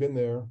Minnesota. We've been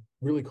there.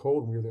 Really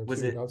cold when we were there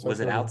Was too. it Outside was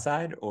it partying.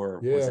 outside or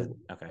was Yeah. it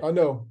okay? I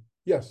know.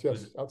 Yes,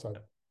 Was yes. it Outside.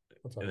 it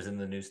Outside. was in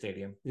the new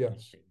stadium?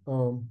 Yes.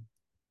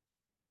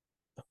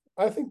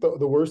 I think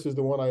the worst is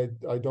the one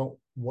I don't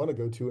want to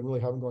go to and really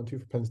haven't gone to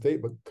for Penn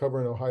State, but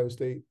covering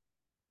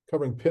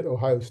Pitt,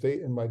 Ohio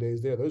State in my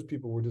days there. Those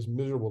people were just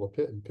miserable to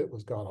Pitt, and Pitt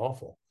was god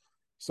awful.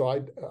 So I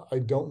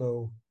don't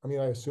know. I mean,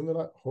 I assume they're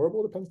not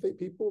horrible to Penn State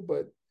people,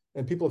 but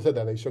and people have said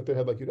that they shook their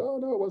head like, oh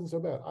no, it wasn't so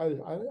bad.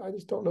 I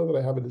just don't know that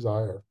I have a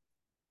desire.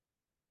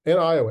 And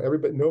Iowa,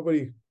 everybody,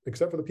 nobody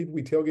except for the people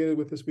we tailgated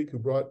with this week who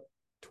brought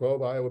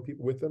 12 Iowa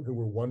people with them who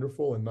were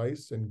wonderful and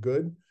nice and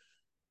good.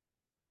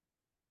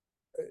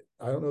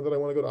 I don't know that I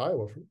want to go to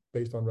Iowa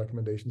based on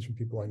recommendations from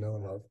people I know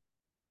and love.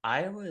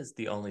 Iowa is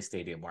the only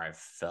stadium where I've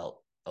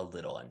felt a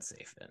little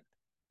unsafe in.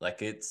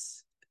 Like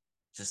it's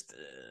just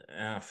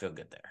I don't feel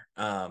good there.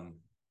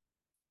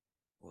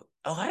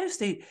 Ohio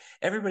State.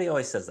 Everybody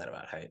always says that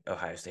about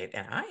Ohio State,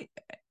 and I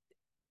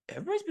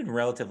everybody's been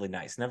relatively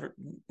nice. Never,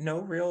 no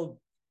real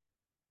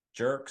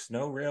jerks,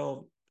 no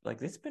real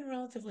like it's been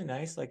relatively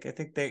nice. Like I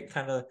think they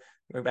kind of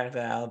go back to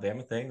the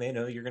Alabama thing. They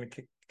know you're gonna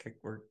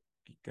we're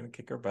gonna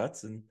kick our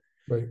butts and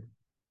Right.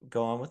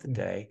 go on with the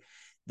day.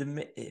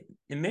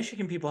 In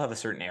Michigan, people have a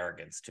certain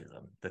arrogance to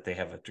them that they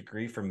have a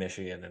degree from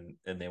Michigan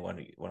and they want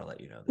to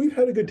let you know that We've you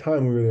had a don't good have.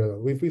 time when we were there though.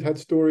 We've had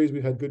stories,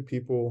 we've had good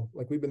people.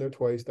 Like we've been there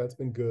twice. That's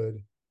been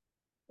good.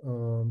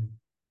 Um,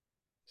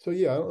 so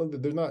yeah, I don't know.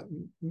 There's not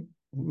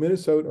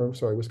Minnesota, or I'm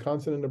sorry,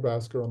 Wisconsin and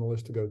Nebraska are on the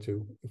list to go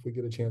to if we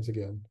get a chance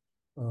again.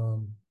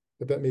 Um,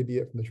 but that may be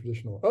it from the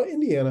traditional. Oh,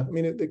 Indiana. I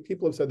mean,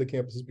 people have said the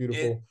campus is It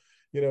beautiful,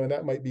 and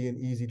that might be an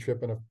easy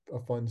trip and a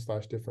fun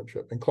slash different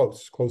trip and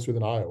closer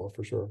than Iowa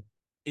for sure.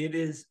 it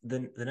is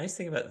the nice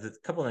thing about the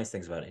couple of nice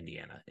things about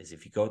Indiana is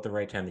if you go at the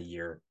right time of the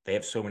year, they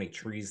have so many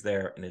trees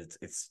there and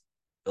it's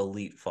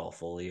elite fall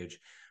foliage.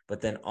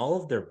 But then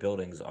all of their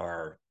buildings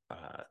are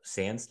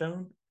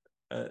sandstone,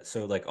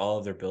 so like all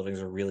of their buildings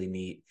are really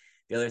neat.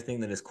 The other thing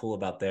that is cool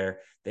about there,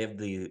 they have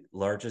the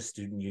largest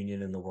student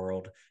union in the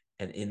world,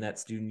 and in that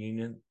student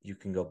union, you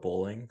can go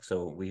bowling.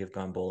 So we have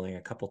gone bowling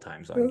a couple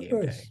times on That's game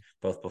day, nice.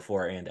 both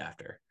before and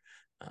after.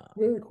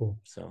 Very cool.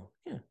 So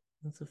yeah,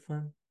 that's a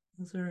fun.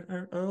 That's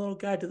our little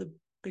guide to the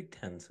Big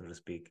Ten, so to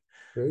speak.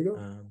 There you go.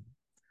 Um,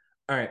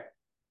 all right,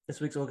 this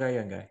week's old guy,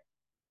 young guy.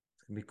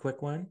 It's gonna be a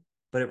quick one,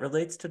 but it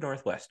relates to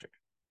Northwestern.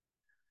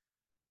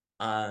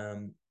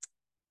 Um,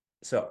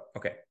 so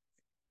okay,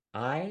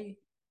 I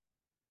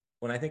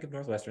when I think of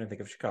Northwestern, I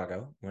think of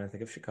Chicago. When I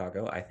think of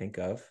Chicago, I think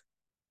of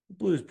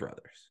Blues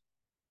Brothers.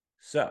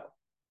 So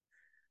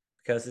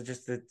because it's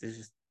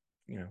just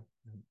you know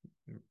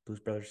Blues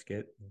Brothers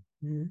skit.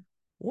 Mhm.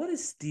 What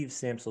is Steve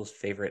Samsel's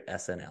favorite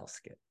SNL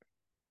skit?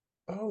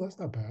 Oh, that's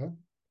not bad.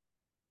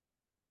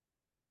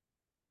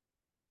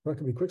 That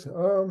could be quick.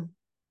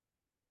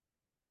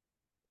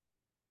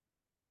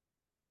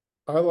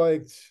 I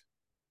liked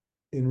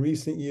in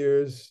recent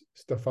years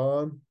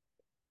Stefan,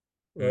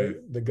 right?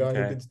 Mm, The guy who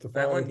okay, did that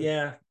Stefan one, with it.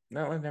 yeah,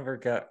 that one never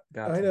got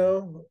I to me.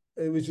 know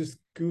it was just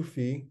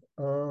goofy.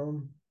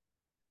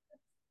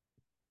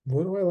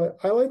 What do I like?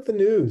 I like the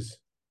news.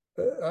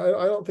 I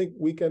don't think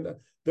Weekend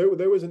there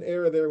was an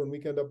era there when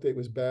Weekend Update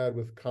was bad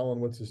with Colin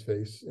what's his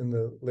face in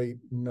the late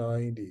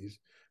 '90s,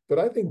 but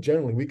I think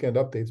generally Weekend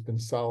Update's been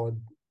solid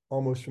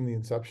almost from the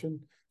inception.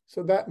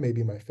 So that may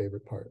be my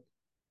favorite part.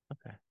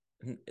 Okay,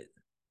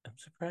 I'm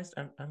surprised.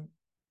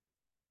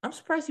 I'm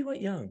surprised you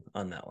went young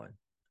on that one.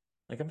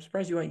 Like I'm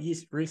surprised you went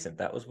recent.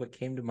 That was what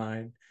came to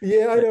mind.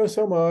 Yeah, I But know.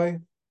 So am I.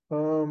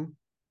 Um,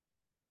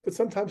 but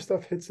sometimes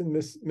stuff hits and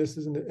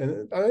misses,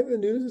 and I think the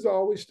news is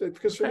always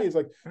because for me okay, it's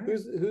like all right.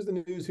 who's the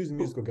news, who's the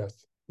musical Who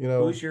guest.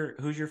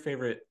 who's your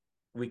favorite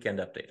weekend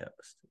update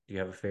host? Do you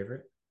have a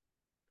favorite?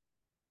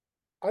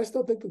 I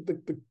still think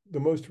that the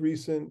most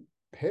recent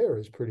pair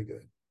is pretty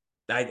good.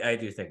 I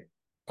do think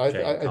I Jay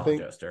and I Colin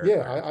think Jost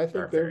yeah, I are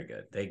think very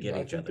good. They get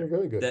I each think they're other.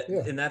 very good. That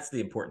Yeah, and that's the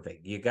important thing.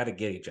 You got to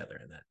get each other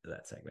in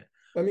that segment.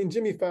 I mean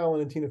Jimmy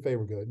Fallon and Tina Fey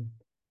were good.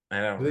 I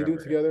don't Do they do it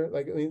remember it. together?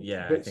 Like I mean,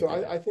 Yeah, I but think so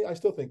they do. I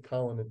still think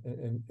Colin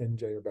and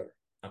Jay are better.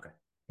 Okay.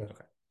 Yeah.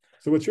 Okay.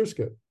 So what's your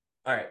skit?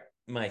 All right.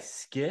 My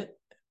skit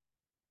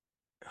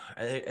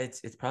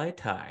it's probably a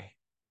tie.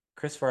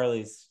 Chris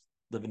Farley's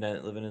living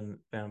in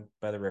down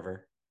by the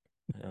river.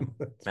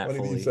 It's Matt funny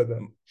that you Foley, said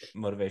that.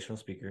 motivational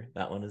speaker.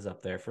 That one is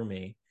up there for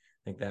me.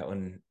 I think that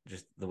one,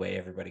 just the way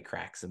everybody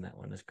cracks in that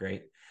one is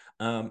great.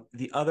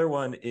 The other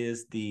one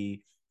is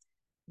the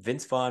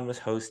Vince Vaughn was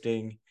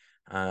hosting.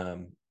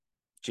 Um,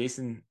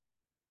 Jason,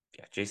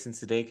 yeah, Jason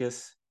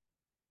Sudeikis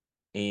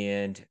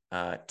and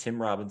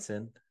Tim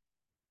Robinson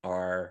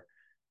are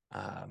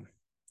um,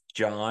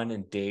 John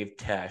and Dave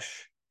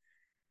Tesh,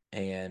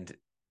 and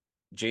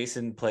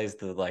Jason plays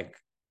the like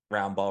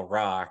round ball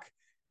rock,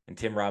 and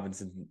Tim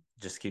Robinson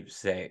just keeps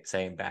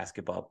saying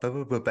basketball,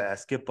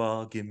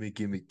 basketball, give me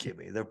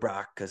the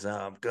rock, cause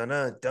I'm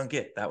gonna dunk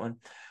it. That one.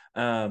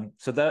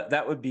 So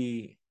that would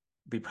be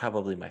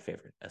probably my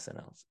favorite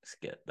SNL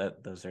skit.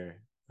 Those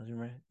are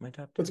my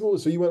top two. That's cool.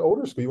 So you went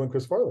older school. You went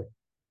Chris Farley.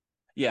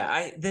 Yeah,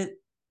 I that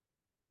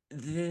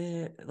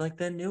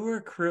the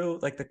newer crew,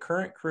 like the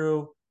current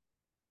crew,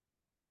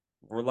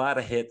 were a lot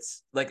of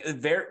hits. Like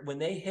very when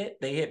they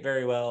hit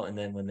very well, and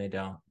then when they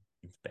don't,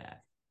 it's bad.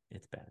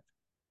 It's bad.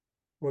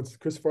 What's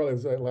Chris Farley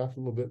was I laughed a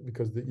little bit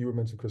because that you were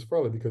mentioning Chris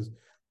Farley because,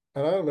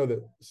 and I don't know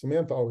that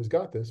Samantha always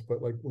got this,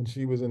 but like when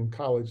she was in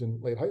college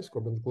and late high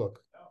school, but like, look,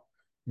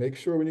 make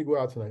sure when you go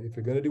out tonight, if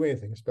you're going to do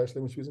anything,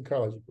 especially when she was in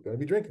college, you're going to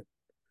be drinking.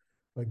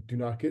 Like, do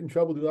not get in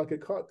trouble. Do not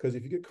get caught. Because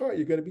if you get caught,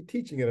 you're going to be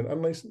teaching at an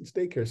unlicensed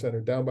daycare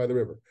center down by the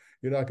river.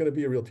 You're not going to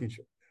be a real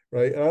teacher.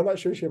 Right. And I'm not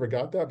sure she ever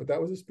got that, but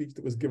that was a speech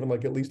that was given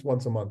like at least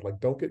once a month. Like,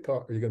 don't get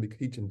caught or you're going to be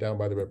teaching down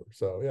by the river.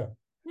 So, yeah.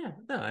 Yeah,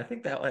 no, I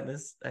think that one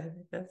is. I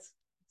think that's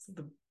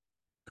the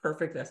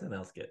perfect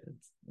SNL skit.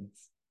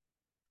 It's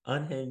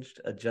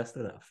unhinged, just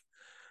enough.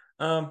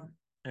 All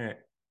right.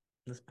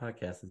 This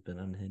podcast has been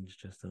unhinged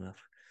just enough.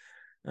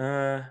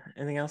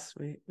 Anything else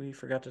we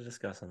forgot to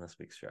discuss on this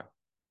week's show?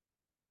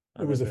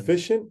 It Other was than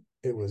efficient.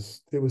 It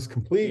was we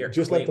complete, are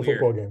just like wait, the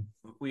football game.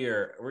 we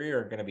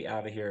are gonna be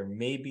out of here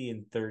maybe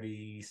in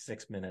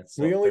 36 minutes,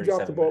 We so only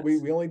dropped the 37 ball. We,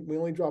 minutes. we only we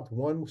only dropped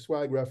one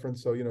swag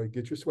reference. So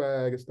get your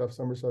swag at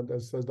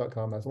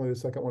stuffsummersays.com. That's only the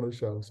second one of the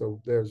show.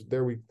 So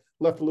there we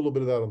left a little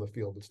bit of that on the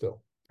field, but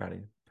still. Proud of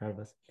you. Proud of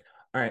us.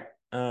 All right.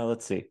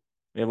 Let's see.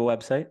 We have a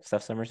website,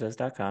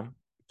 stuffsummersays.com.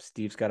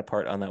 Steve's got a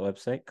part on that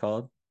website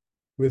called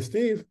With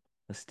Steve.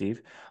 Steve's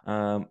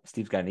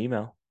got an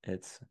email.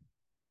 It's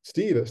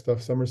Steve at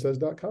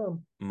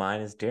stuffsummersays.com.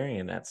 mine is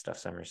Darian at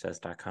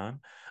stuffsummersays.com.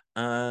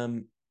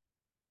 Um,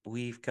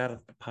 we've got a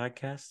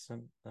podcast,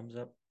 some thumbs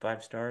up,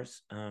 5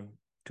 stars.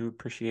 Do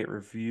appreciate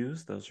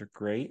reviews. Those are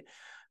great.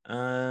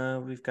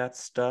 We've got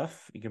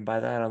stuff. You can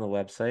buy that on the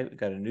website. We've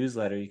got a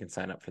newsletter. You can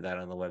sign up for that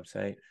on the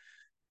website.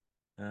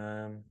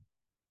 Um,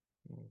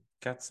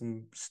 got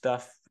some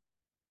stuff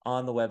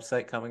on the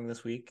website coming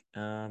this week.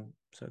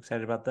 So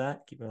excited about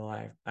that. Keep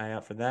an eye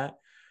out for that.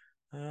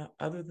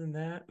 Other than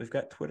that, we've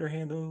got Twitter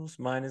handles.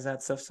 Mine is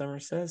at Stuff Summer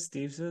Says.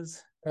 Steve's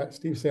is, At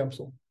Steve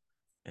Samsel.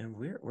 and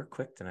we're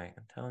quick tonight.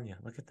 I'm telling you.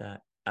 Look at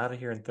that. Out of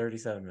here in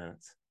 37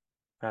 minutes.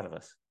 Proud of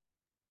us.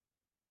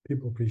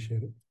 People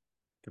appreciate it.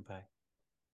 Goodbye.